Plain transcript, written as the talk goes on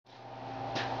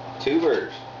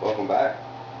Tubers, welcome back.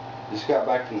 Just got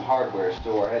back from the hardware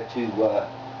store. I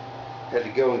had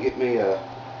to go and get me a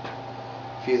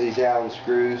few of these Allen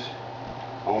screws.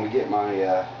 I want to get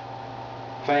my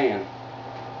fan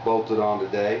bolted on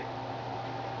today.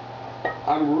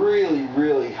 I'm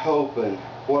really hoping,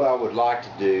 what I would like to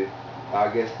do,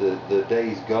 I guess the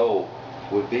day's goal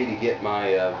would be to get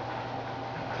my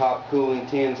top cooling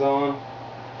tins on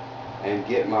and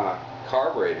get my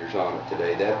carburetors on it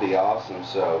today. That'd be awesome.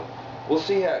 So we'll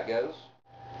see how it goes.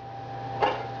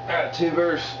 Alright,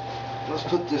 tubers, let's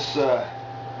put this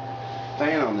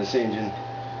fan on this engine.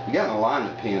 You got an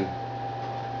alignment pin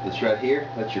that's right here.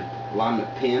 That's your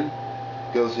alignment pin.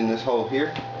 Goes in this hole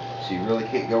here, so you really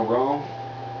can't go wrong.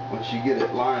 Once you get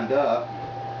it lined up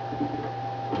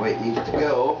the way it needs to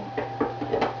go,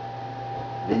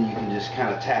 then you can just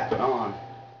kind of tap it on.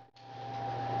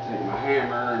 Take my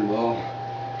hammer and we'll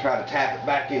try to tap it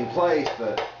back in place,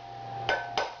 but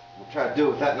we'll try to do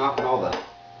it without knocking all the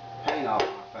paint off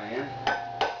my fan.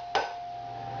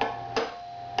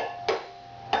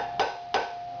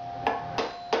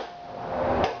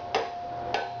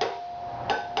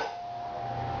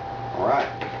 Alright,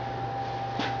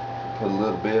 put a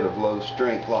little bit of low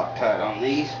strength Loctite on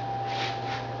these.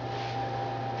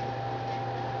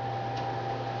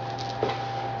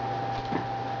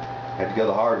 Had to go to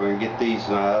the hardware and get these.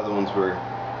 My other ones were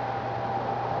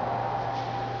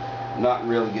not in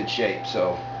really good shape,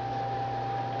 so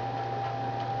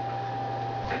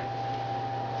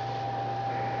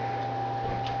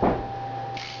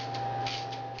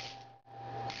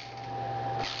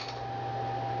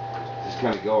just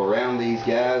kind of go around these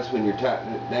guys when you're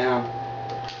tightening it down.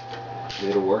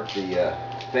 It'll work the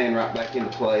fan right back into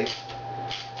place.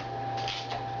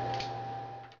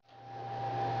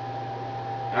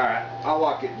 Alright, I'll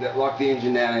lock the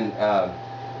engine down and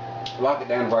lock it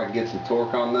down where I can get some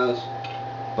torque on those.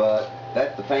 But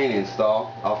that's the fan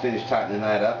install. I'll finish tightening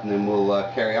that up and then we'll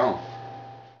carry on.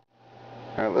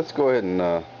 Alright, let's go ahead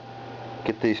and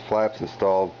get these flaps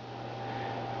installed.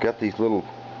 Got these little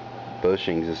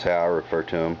bushings is how I refer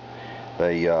to them.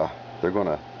 They're going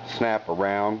to snap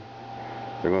around.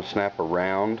 They're going to snap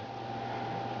around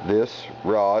this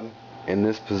rod in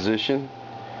this position,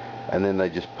 and then they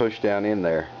just push down in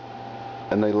there,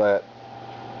 and they let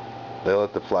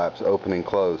the flaps open and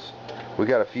close. We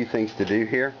got a few things to do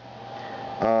here.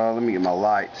 Let me get my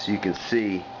light so you can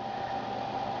see.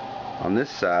 On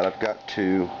this side, I've got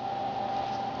to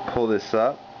pull this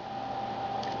up,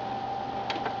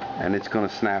 and it's going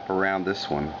to snap around this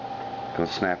one. It's going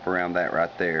to snap around that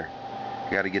right there.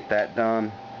 I got to get that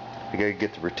done. I got to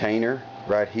get the retainer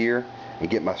right here and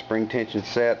get my spring tension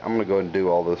set. I'm going to go ahead and do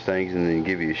all those things and then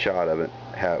give you a shot of it,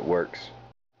 how it works.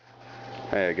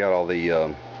 Hey, I got all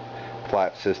the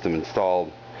flap system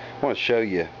installed. I want to show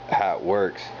you how it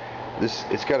works.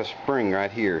 It's got a spring right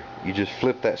here. You just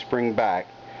flip that spring back.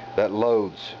 That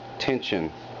loads tension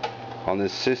on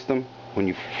this system. When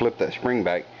you flip that spring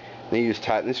back, then you just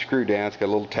tighten the screw down. It's got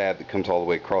a little tab that comes all the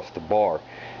way across the bar.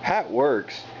 How it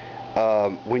works,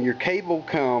 when your cable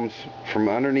comes from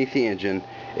underneath the engine,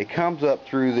 it comes up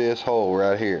through this hole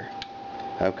right here,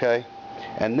 okay?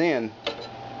 And then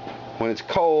when it's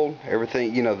cold,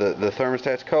 everything, you know, the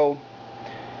thermostat's cold,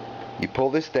 you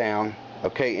pull this down,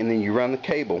 okay, and then you run the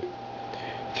cable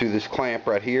through this clamp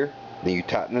right here, then you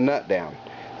tighten the nut down,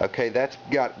 okay? That's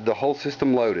got the whole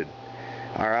system loaded.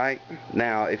 Alright,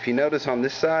 now if you notice on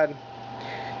this side,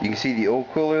 you can see the oil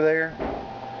cooler there.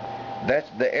 That's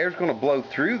the air's going to blow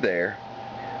through there,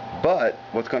 but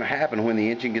what's going to happen when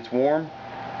the engine gets warm,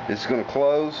 it's going to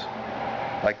close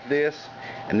like this,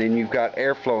 and then you've got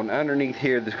air flowing underneath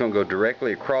here that's going to go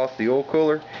directly across the oil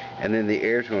cooler, and then the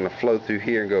air is going to flow through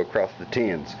here and go across the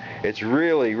tins. It's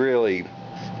really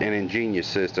an ingenious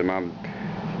system.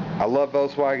 I love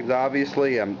Volkswagens,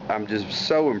 obviously. I'm just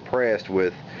so impressed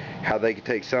with how they can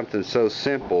take something so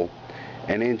simple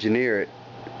and engineer it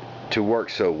to work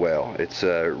so well. It's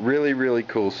a really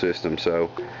cool system.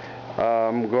 So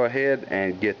I'm gonna go ahead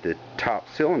and get the top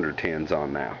cylinder tins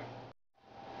on now.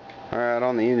 Alright,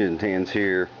 on the engine tins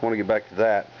here, I want to get back to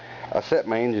that. I set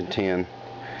my engine tin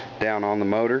down on the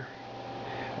motor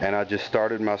and I just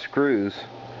started my screws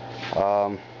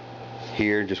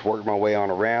here, just worked my way on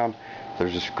around.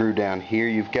 There's a screw down here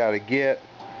you've got to get,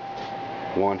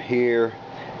 one here.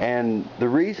 And the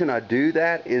reason I do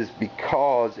that is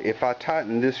because if I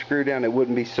tighten this screw down, it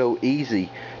wouldn't be so easy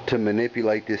to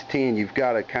manipulate this tin. You've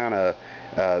got to kind of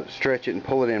stretch it and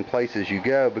pull it in place as you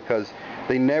go, because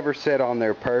they never set on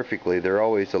there perfectly. They're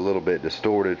always a little bit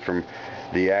distorted from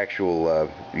the actual,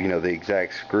 you know, the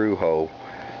exact screw hole.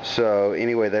 So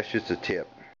anyway, that's just a tip.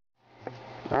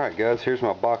 Alright guys, here's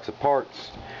my box of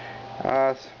parts.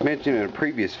 I mentioned in a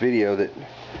previous video that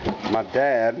my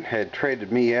dad had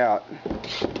traded me out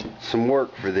some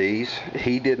work for these.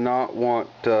 He did not want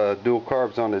dual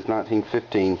carbs on his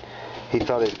 1915. He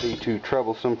thought it'd be too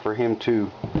troublesome for him to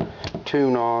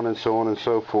tune on and so on and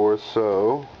so forth.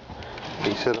 So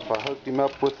he said if I hooked him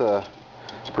up with a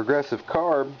progressive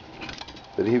carb,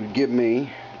 that he would give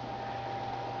me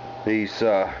these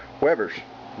Webers.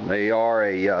 They are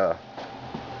a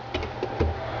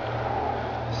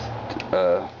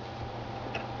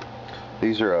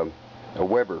these are a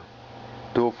Weber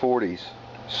dual 40s.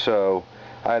 So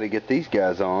I had to get these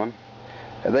guys on.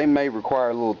 They may require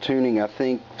a little tuning. I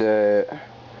think that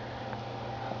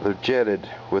they're jetted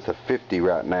with a 50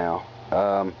 right now.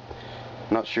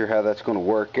 Not sure how that's going to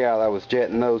work out. I was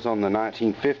jetting those on the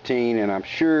 1915, and I'm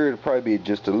sure it'll probably be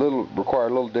just require a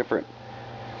little different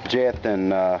jet than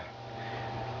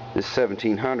this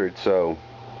 1700. So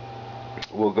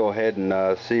we'll go ahead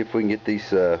and see if we can get these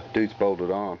dudes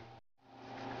bolted on.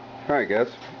 Alright guys,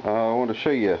 I want to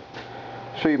show you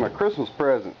my Christmas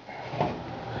present.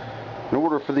 In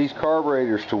order for these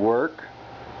carburetors to work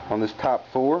on this top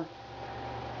 4,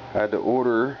 I had to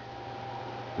order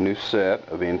a new set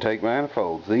of intake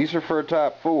manifolds. These are for a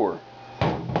top 4.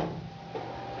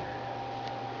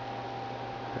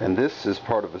 And this is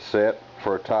part of a set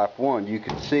for a top 1. You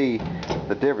can see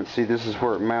the difference. See, this is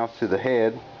where it mounts to the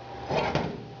head.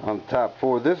 On the top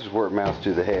 4, this is where it mounts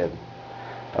to the head.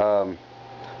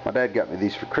 My dad got me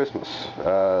these for Christmas.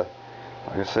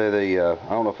 Like I say, I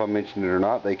don't know if I mentioned it or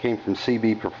not, they came from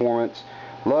CB Performance.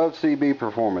 Love CB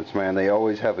Performance, man. They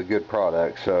always have a good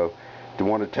product, so I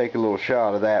want to take a little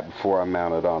shot of that before I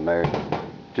mount it on there.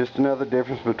 Just another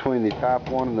difference between the top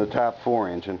 1 and the top 4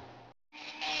 engine.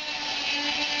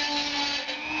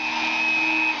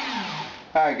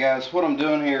 Alright guys, what I'm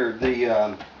doing here,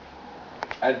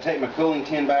 I had to take my cooling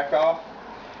tin back off.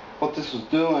 What this was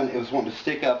doing, it was wanting to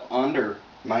stick up under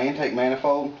my intake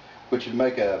manifold, which would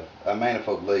make a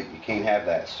manifold leak. You can't have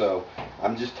that. So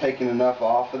I'm just taking enough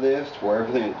off of this to where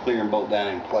everything will clear and bolt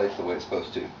down in place the way it's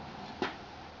supposed to.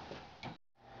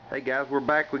 Hey guys, we're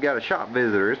back. We got a shop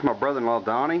visitor. It's my brother-in-law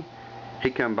Donnie. He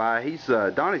come by.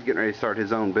 Donnie's getting ready to start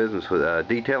his own business with a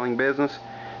detailing business.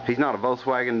 He's not a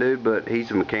Volkswagen dude, but he's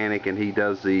a mechanic, and he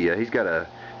does he's got a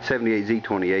 78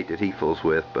 Z28 that he fools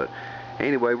with. But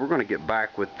anyway, we're going to get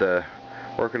back with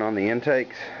working on the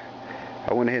intakes.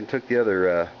 I went ahead and took the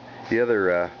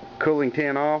other cooling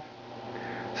tin off,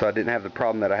 so I didn't have the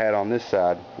problem that I had on this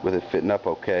side with it fitting up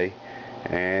okay.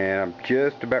 And I'm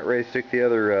just about ready to stick the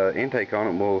other intake on it,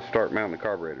 and we'll start mounting the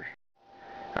carburetors.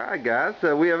 Alright guys,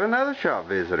 we have another shop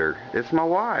visitor. It's my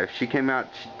wife. She came out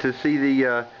to see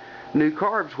the new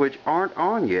carbs, which aren't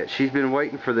on yet. She's been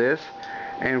waiting for this,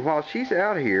 and while she's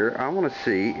out here, I want to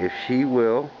see if she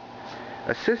will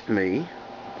assist me.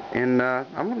 And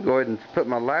I'm going to go ahead and put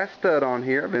my last stud on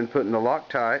here. I've been putting the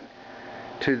Loctite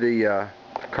to the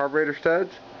carburetor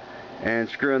studs and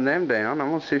screwing them down. I'm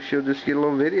going to see if she'll just get a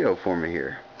little video for me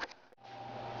here.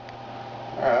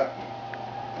 Alright,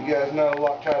 you guys know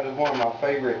Loctite is one of my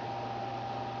favorite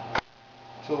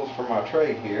tools for my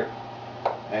trade here.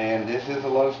 And this is a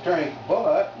low strength,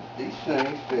 but these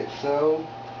things fit so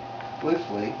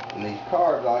loosely. And these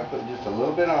carbs, I like putting just a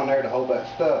little bit on there to hold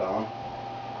that stud on.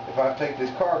 If I take this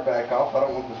carb back off, I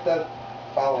don't want the stud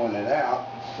following it out.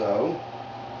 So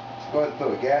let's go ahead and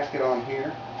throw a gasket on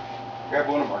here. Grab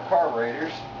one of our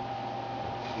carburetors.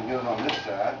 It goes on this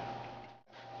side.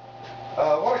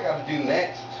 What I got to do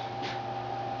next,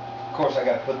 of course, I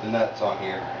got to put the nuts on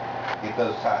here. Get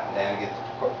those tightened down. Get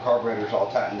the carburetors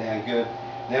all tightened down good.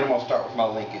 Then I'm going to start with my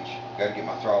linkage. Got to get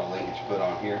my throttle linkage put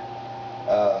on here.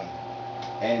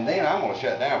 And then I'm going to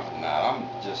shut down for the night.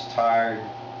 I'm just tired,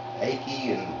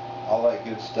 achy, and all that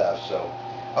good stuff. So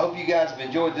I hope you guys have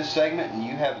enjoyed this segment, and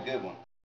you have a good one.